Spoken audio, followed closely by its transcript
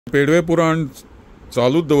पेडवे पुराण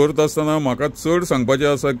चालूच दवरता आसतना म्हाका चड सांगपाचें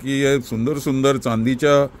आसा की हे सुंदर सुंदर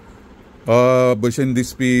चांदीच्या भशेन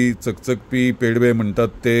दिसपी चकचकपी पेडवे म्हणटात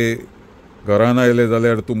ते घरान आयले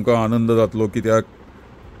जाल्यार तुमकां आनंद जातलो, कित्याक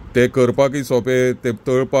ते करपाकय सोंपें, ते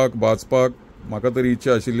तळपाक भाजपाक म्हाका तरी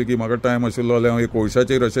इच्छा आशिल्ली की म्हाका टायम आशिल्लो जाल्यार हांव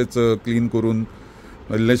कोळशाचेर अशेंच क्लीन करून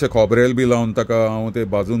इल्लेशें खोबरेल बी लावन ताका हांव ते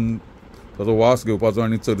भाजून ताचो वास घेवपाचो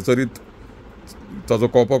आनी चरचरीत ताचो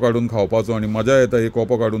कोपो काडून खावपाचो आनी मजा येता हे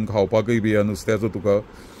कोपो काडून खावपाकय बी ह्या नुस्त्याचो तुका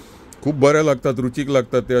खूब बरें लागतात, रुचीक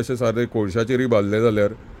लागतात ते अशें सारें कोळशाचेरय भाजले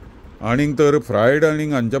जाल्यार. आनीक तर फ्रायड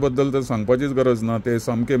आनीक हांच्या बद्दल तर सांगपाचीच गरज ना, ते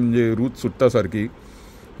सामकें म्हणजे रूच सुट्टा सारकी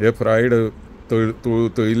हे फ्रायड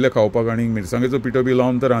तळिल्ले खावपाक. आनीक मिरसांगेचो पिठो बी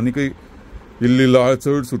लावन तर आनीकय इल्ली लाळ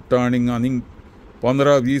चड सुट्टा आनीक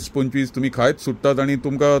 15, 20, 25 तुमी खायत सुट्टात आनी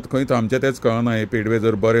तुमकां खंय थांबचें तेंच कळना. हे पेडवे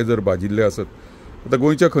जर बरे जर भाजिल्ले आसत. आतां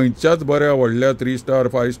गोंयच्या खंयच्याच बऱ्या व्हडल्या 3 स्टार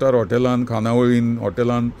 5 स्टार हॉटेलान, खानावळीन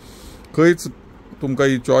हॉटेलान खंयच तुमकां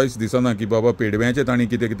ही चॉयस दिसना की बाबा पेडव्याचें तांणी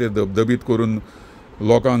कितें कितें धबधबीत करून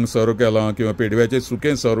लोकांक सर्व केलां, किंवा पेडव्याचें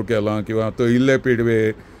सुकें सर्व केलां, किंवा तळिल्ले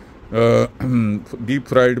पेडवे, डीप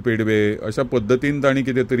फ्रायड पेडवे अशा पद्दतीन तांणी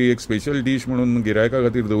कितें तरी एक स्पेशल डीश म्हणून गिरायका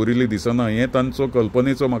खातीर दवरिल्ली दिसना. हें तांचो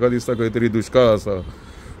कल्पनेचो म्हाका दिसता खंय तरी दुश्काळ आसा.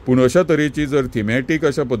 पूण अशा तरेची जर थिमॅटीक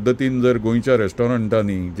अशा पद्दतीन जर गोंयच्या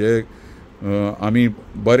रेस्टॉरंटांनी जे आमी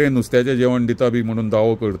बरें नुस्त्याचें जेवण दिता बी म्हणून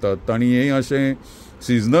दावो करतात, तांणी हें अशें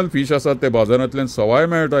सिजनल फीश आसात ते बाजारांतल्यान सवाय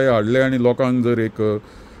मेळटा हे हाडले आनी लोकांक जर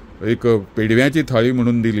एक पेडव्याची थाळी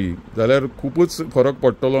म्हणून दिली जाल्यार खूबच फरक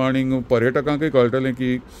पडटलो आनी पर्यटकांकय कळटलें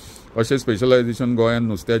की अशें स्पेशलायझेशन गोंयांत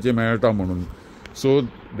नुस्त्याचें मेळटा म्हणून. सो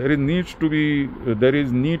there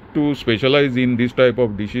is need to specialised in these type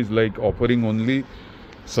of dishes, like offering only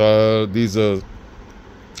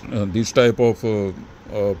these type of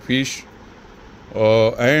fish.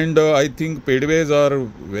 And I think pedways are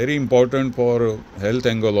very important for health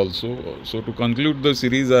angle also. So to conclude the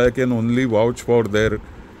series, I can only vouch for their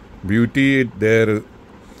beauty, their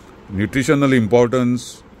nutritional importance,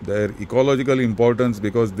 their ecological importance,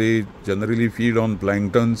 because they generally feed on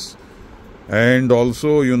planktons, and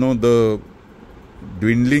also the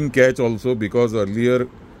dwindling catch also, because earlier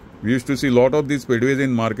we used to see a lot of these pedways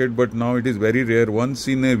in market, but now it is very rare. Once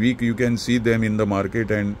in a week you can see them in the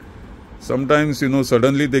market, and sometimes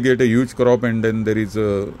suddenly they get a huge crop and then there is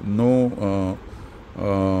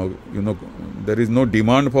there is no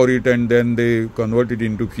demand for it, and then they convert it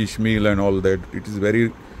into fish meal and all that. It is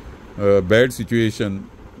very bad situation.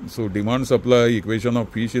 So demand supply equation of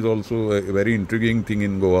fish is also a very intriguing thing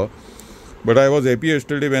in Goa. But I was happy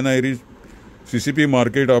yesterday when I reached CCP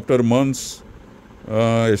market after months.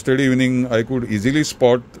 Yesterday evening I could easily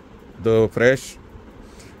spot the fresh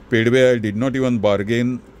pedway. I did not even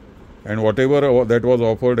bargain, and whatever that was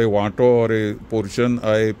offered, a vato or a portion,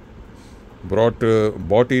 I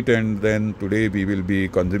bought it, and then today we will be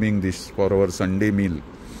consuming this for our Sunday meal.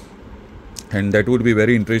 And that would be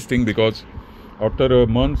very interesting, because after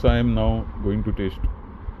months I am now going to taste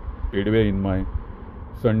pedway in my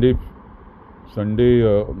Sunday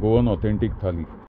Goan authentic thali.